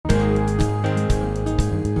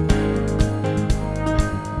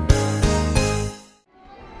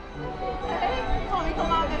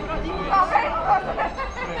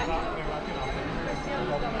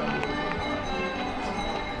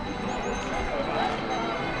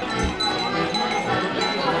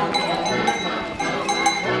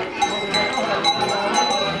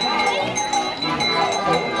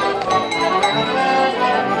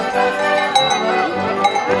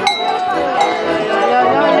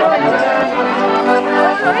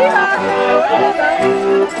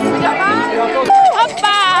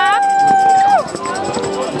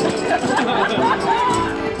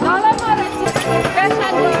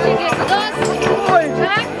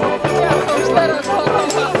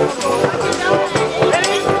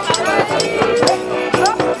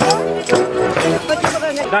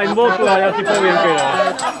Ten bol tu a ja ti poviem keď.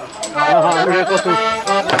 Aha, už je to tu.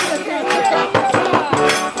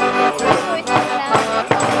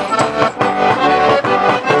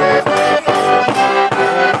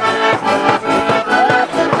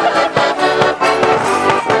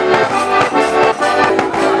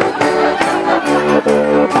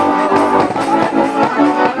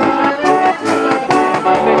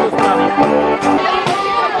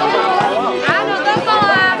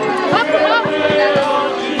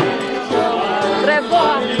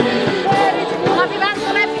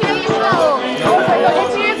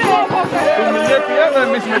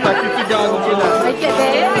 My sme takí cigáni.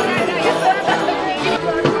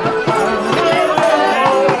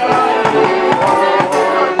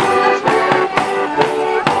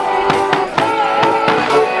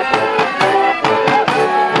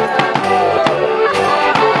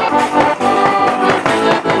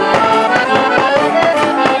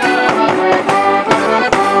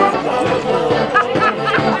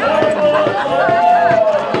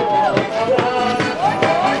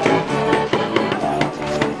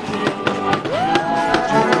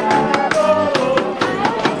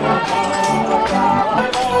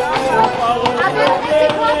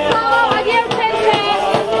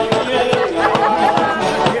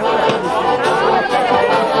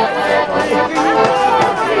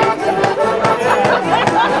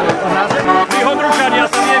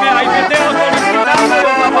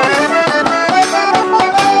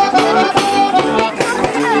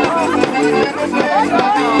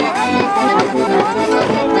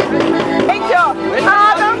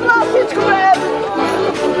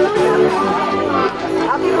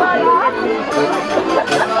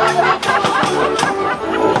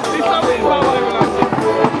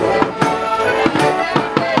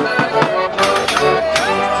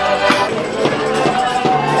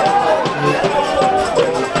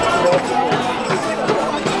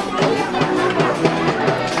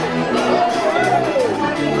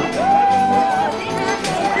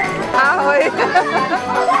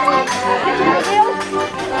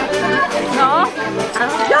 No.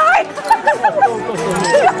 Jaj!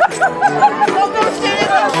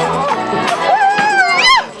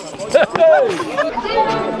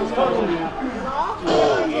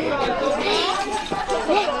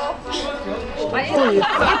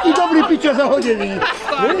 Aký dobrý pičo zahodený.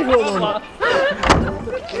 Vieš, on.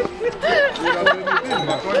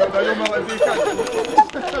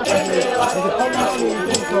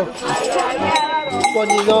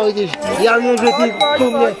 Pani, no vidíš, ja viem, že ty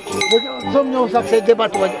so mnou sa chce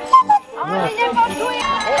debatovať. No.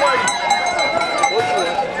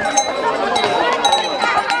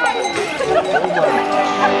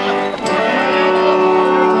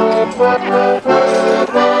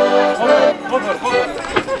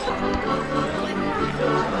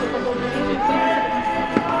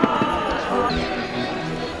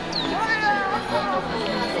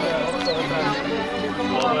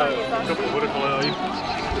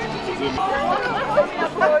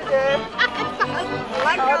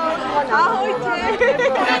 Ahojte!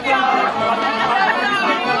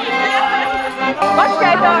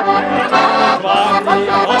 Počkaj to! Vámi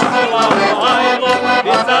odvoláme ajlo,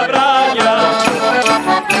 keď sa bráňa.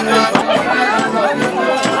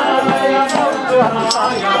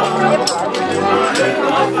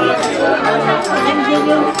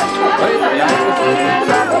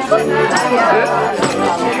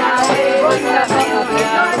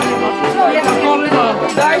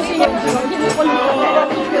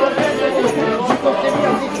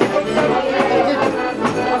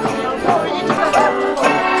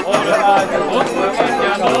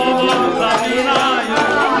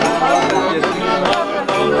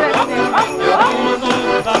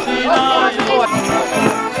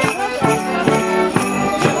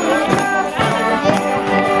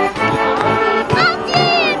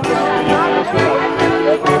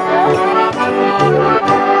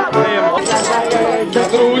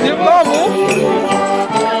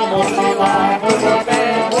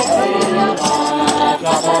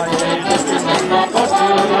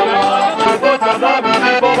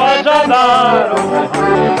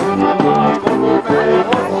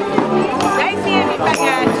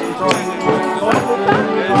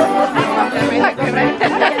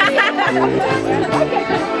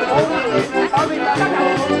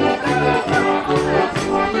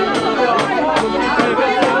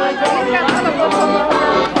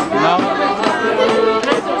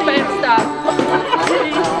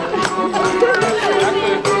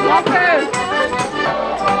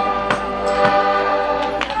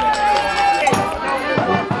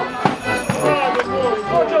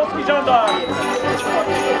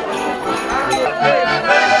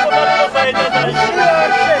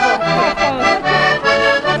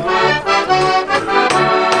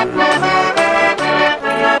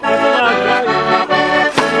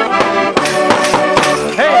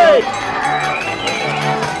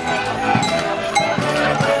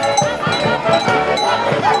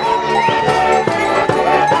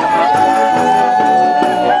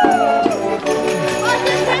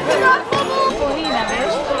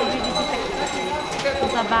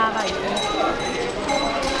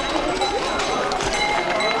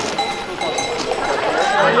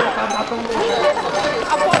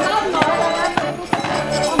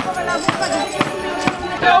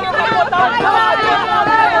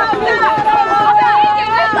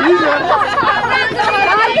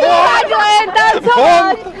 len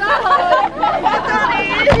tancovať!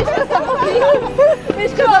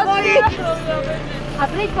 Miško sa bojí. A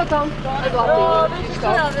príď potom.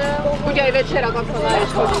 Bude aj večera, tam sa naješ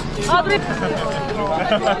chodiť.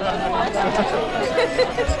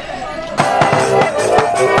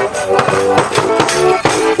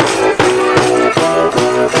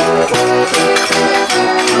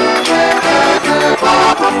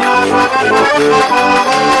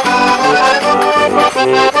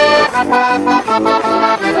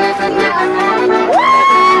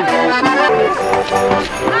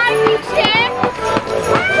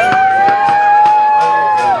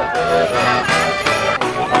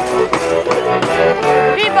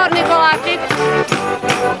 Výborný koláčik.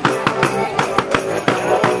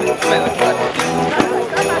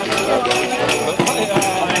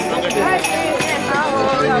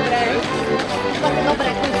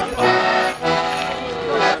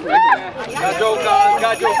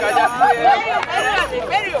 Gaďovka, ďakujem.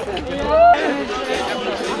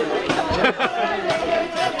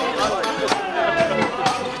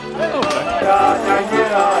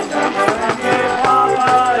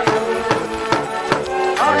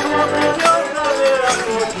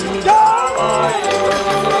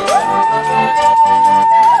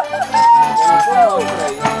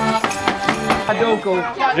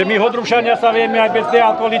 Že my Hodrušania sa vieme aj bez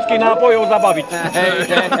nealkoholických nápojov zabaviť.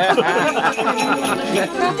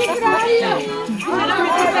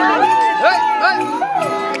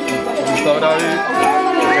 To vraví.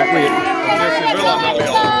 Ďakujem. Kde si veľa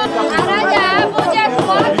nalial. Raďa, poďa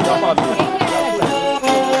spolu.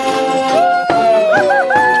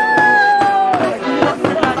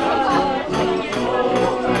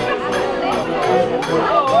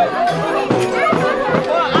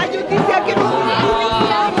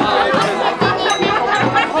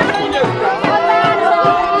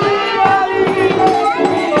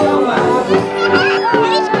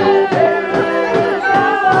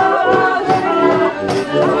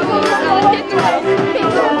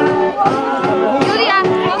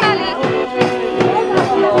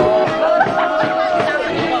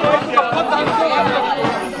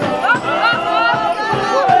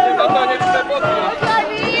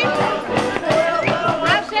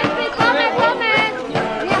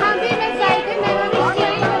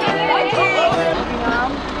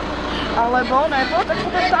 Alebo nebo, tak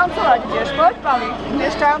budeš tancovať, ideš, poď, Pali,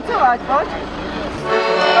 ideš tancovať, poď.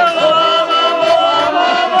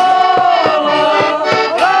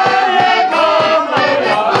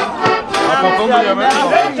 A potom budeme.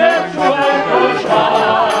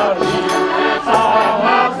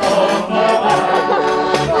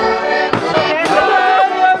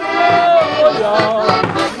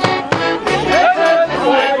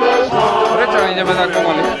 Prečo ideme na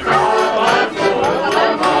komany?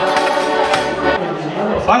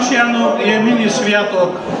 Fašianov je mini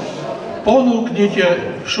sviatok,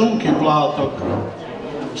 ponúknite šunky plátok,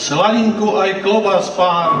 slaninku aj klobás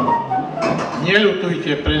pár,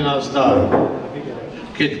 neľutujte pre nás dar.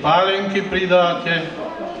 Keď pálenky pridáte,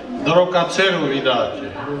 do roka dceru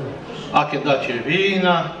vydáte, a keď dáte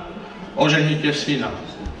vína, oženíte syna.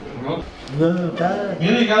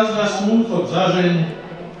 Milý gazda, smútok zažeň,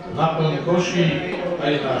 naplň koší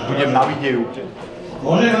aj náš. Budem na videu.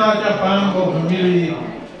 Požehná ťa Pán Boh milý,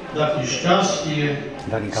 dá ti šťastie,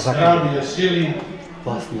 zdravie, sily,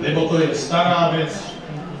 lebo to je stará vec,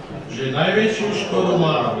 že najväčšiu škodu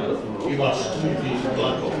má iba skútý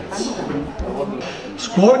tlakovec.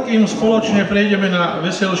 Skôr, kým spoločne prejdeme na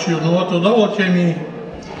veselšiu nôtu, dovolte mi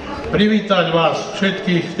privítať vás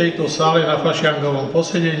všetkých v tejto sále na Fašiangovom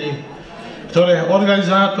posedení, ktorého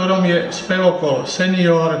organizátorom je spevokol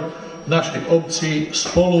senior v našej obci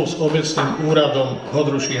spolu s obecným úradom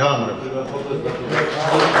Hodruši Hámre.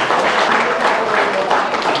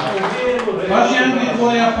 Fašiangy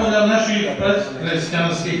tvoria podľa našich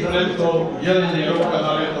predkresťanských predkov delenie roka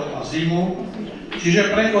na leto a zimu,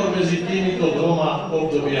 čiže prechod medzi týmito dvoma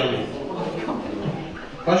obdobiami.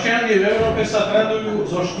 Fašiangy v Európe sa tradujú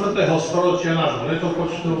zo 4. storočia nášho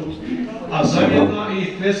letopočtu a zaviedla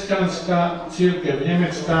ich kresťanská cirkev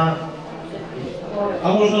nemecká.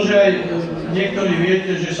 A možno, že aj niektorí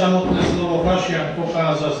viete, že samotné slovo fašian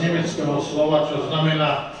pochádza z nemeckého slova, čo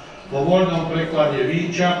znamená vo voľnom preklade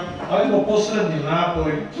výčap, alebo posledný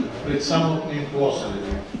nápoj pred samotným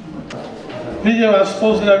pôsobením. Príde vás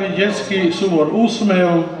pozdraviť detský súbor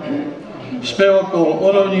Úsmev, spevokol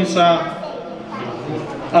Orovnica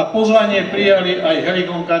a pozvanie prijali aj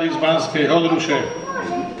helikonkári z Banskej Hodruše.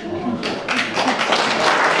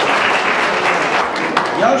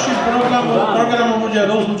 Ďalším programom bude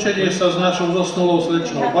rozlúčenie sa s našou zosnulou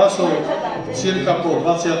slečnou Basou cirka po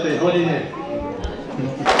 20. hodine.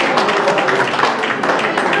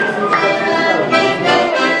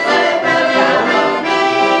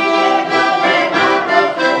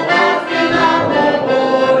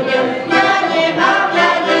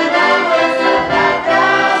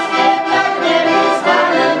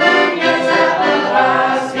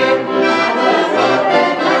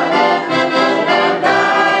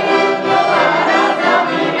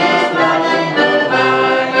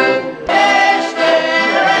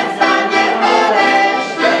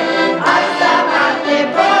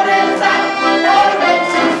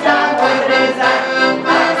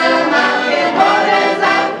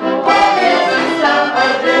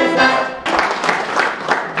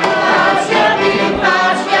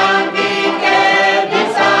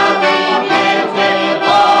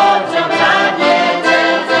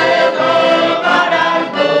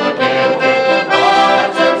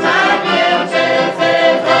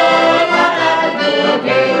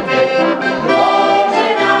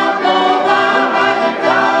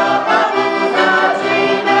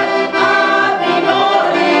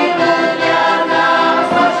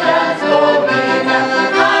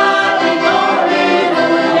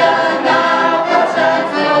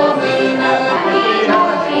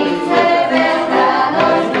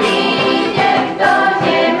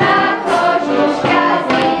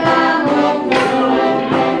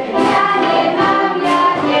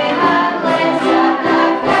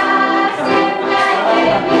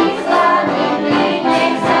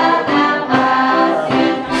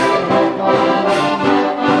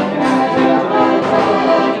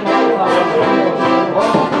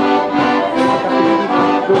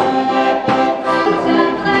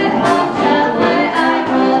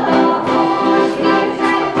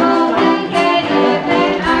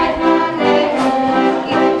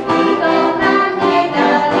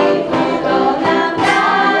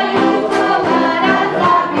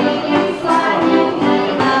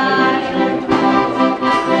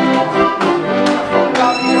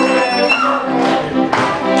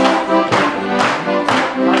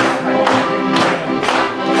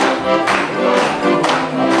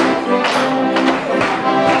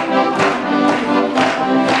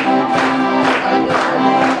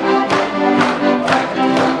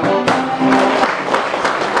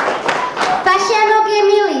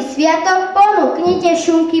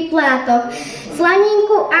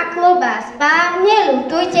 Slaninku a klobás pár,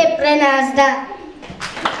 neľutujte, pre nás dá.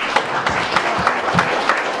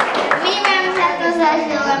 My vám za to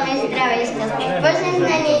zaželáme zdravé šťastie.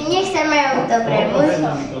 Požehnanie, nech sa majú dobré muži,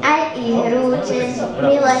 aj ich rúče,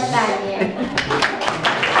 milé panie.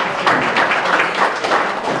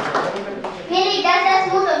 Milí, dá sa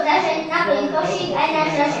smútok zažeň na plný košík aj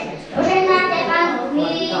náš zažeň. Požehnáte Pánu,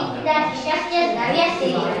 milí, dáte šťastie, zdravia,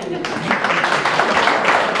 sily.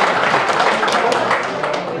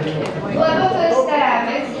 Lebo to je stará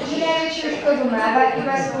vec, že najväčšiu škodu máva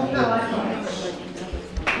iba skúpila konec.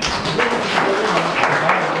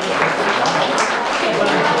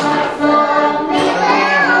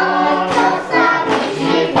 Milého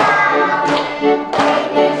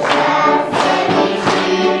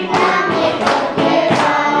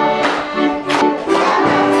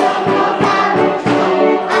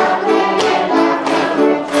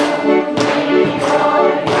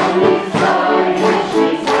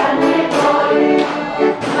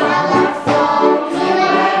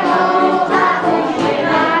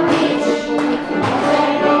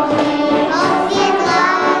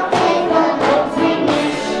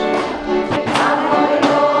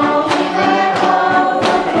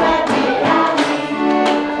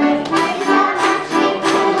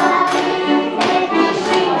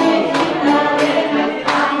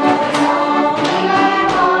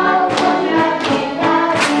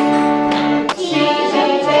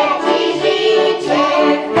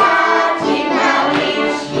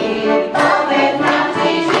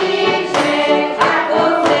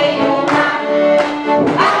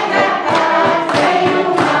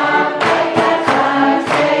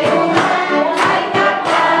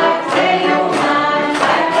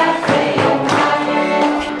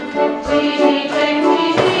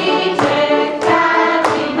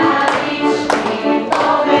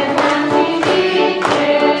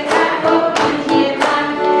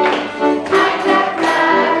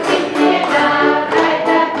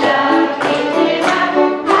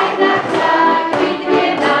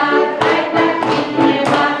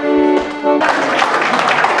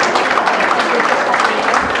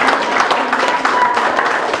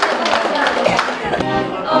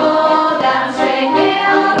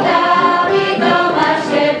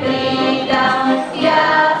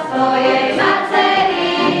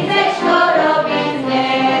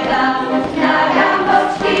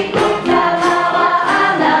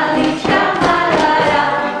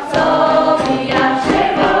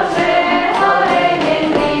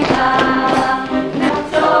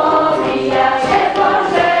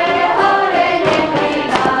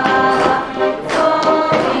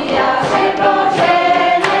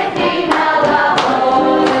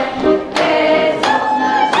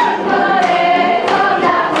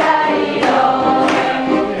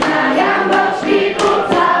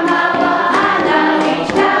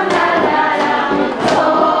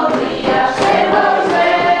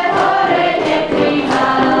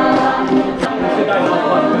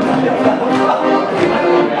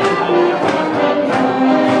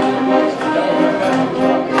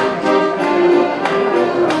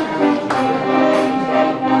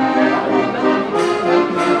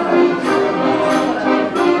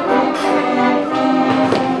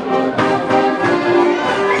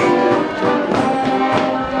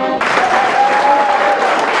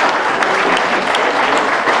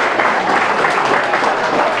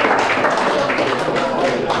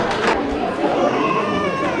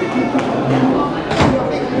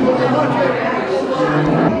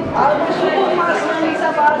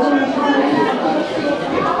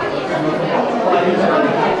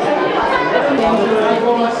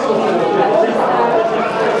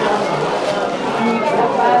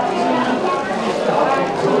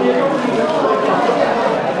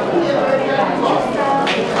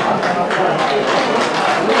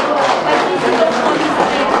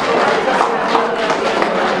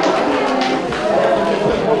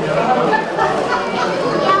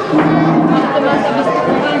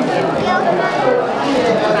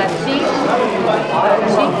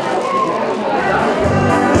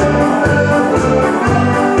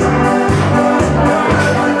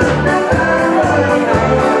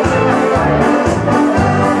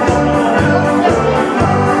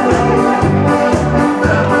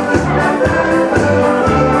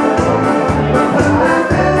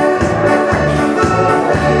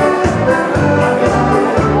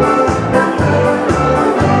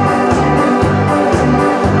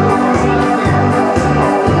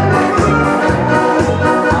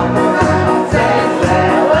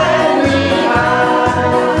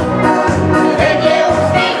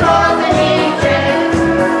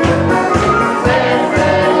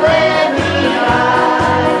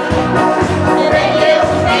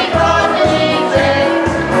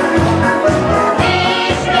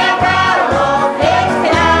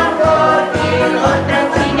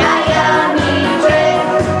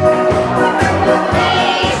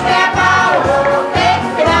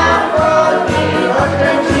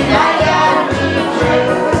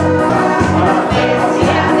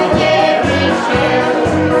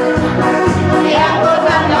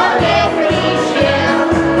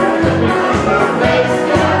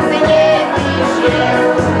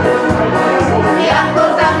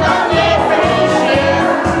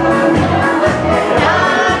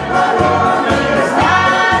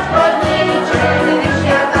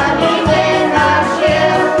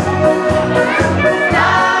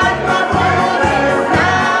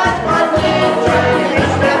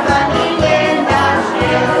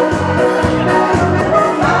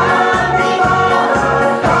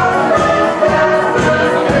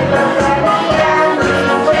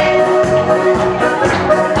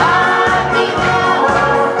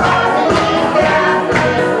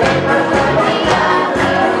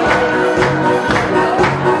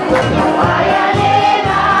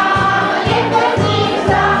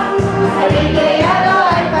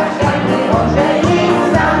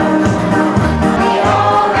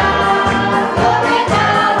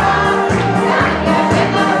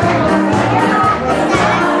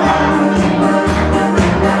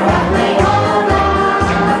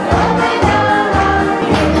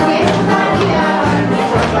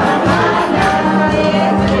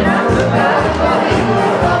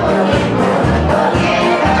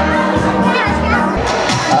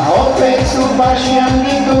sú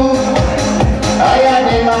fašianky tu a ja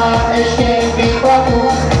nemám ešte výplatu.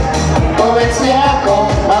 Povedz mi ako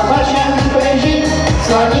má fašianky prežiť,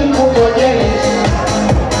 sladinku podeliť.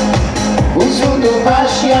 Už sú tu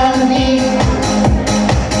fašianky,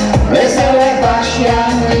 veselé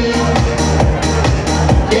fašianky.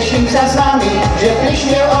 Teším sa s vami, že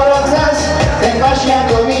prišiel o rok zas ten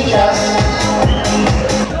fašiangový čas.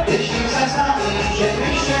 Teším sa s vami, že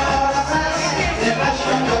prišiel o rok zas ten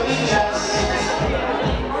fašiangový čas.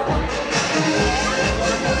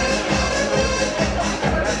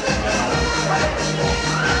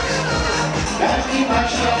 Každý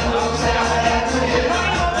fašiangov sa raduje.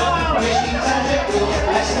 Teším sa, že tu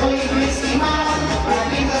aj svojich blízkych mám, a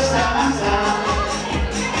tým dostávam sám.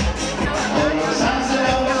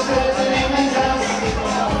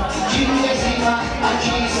 A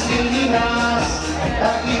či silný nás,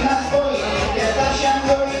 taký nás bojí, je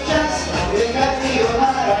fašiangový čas, je každý ho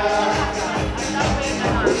má rád.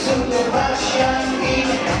 Už sú tu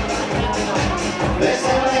fašianky,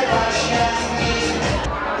 veselé fašianky.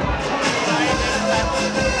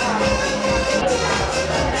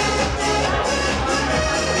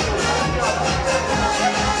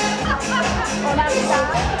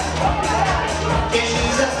 Teším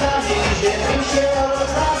sa s nami, že prišiel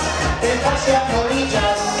rozhlas, ten fašiangový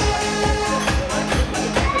čas.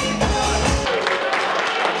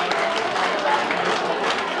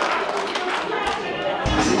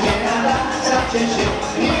 Nenadá sa češiť